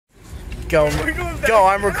Go, go,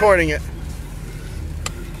 I'm recording it.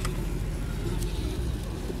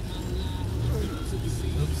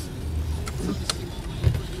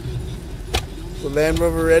 The Land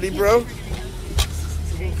Rover ready, bro?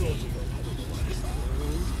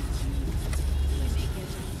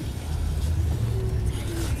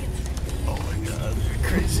 Oh my god, you're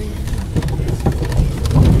crazy.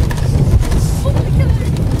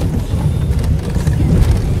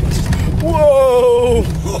 Whoa!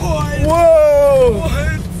 What? Whoa!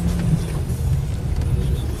 What?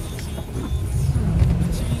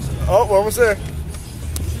 Oh, what was there?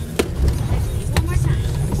 One more time.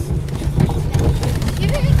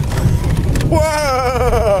 Give it.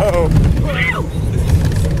 Whoa!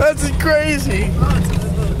 That's crazy!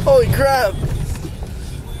 Holy crap!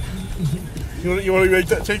 You want to make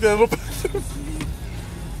that? Take that little.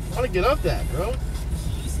 I want to get up that, bro.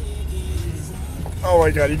 Oh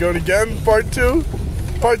my god, you going again? Part 2?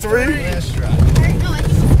 Part 3? Last try.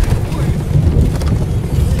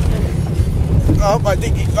 Oh, I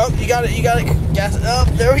think you got it. Gas it up.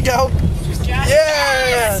 There we go. Just gas it.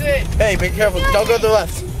 Yeah! That's it. Hey, be careful. Don't go to the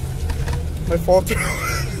left. I fall through.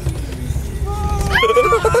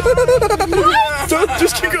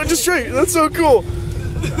 Just keep going, just straight. That's so cool.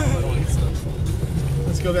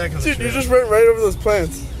 Let's go back on the Dude, trail. you just went right over those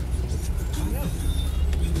plants.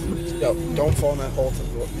 Yo, don't fall in that hole.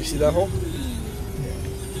 You see that hole?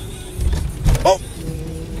 Oh!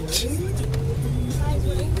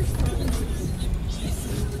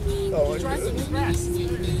 Oh my god.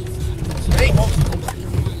 Hey!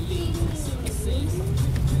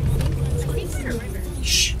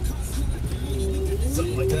 Shh.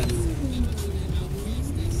 Something like that.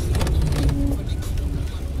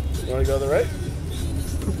 You wanna go to the right?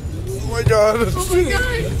 Oh my god. Oh my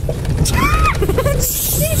god.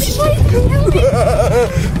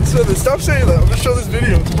 So stop saying that. I'm gonna show this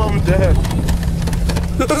video to mom and dad.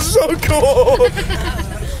 That's so cool.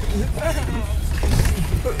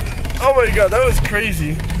 Oh my god, that was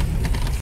crazy.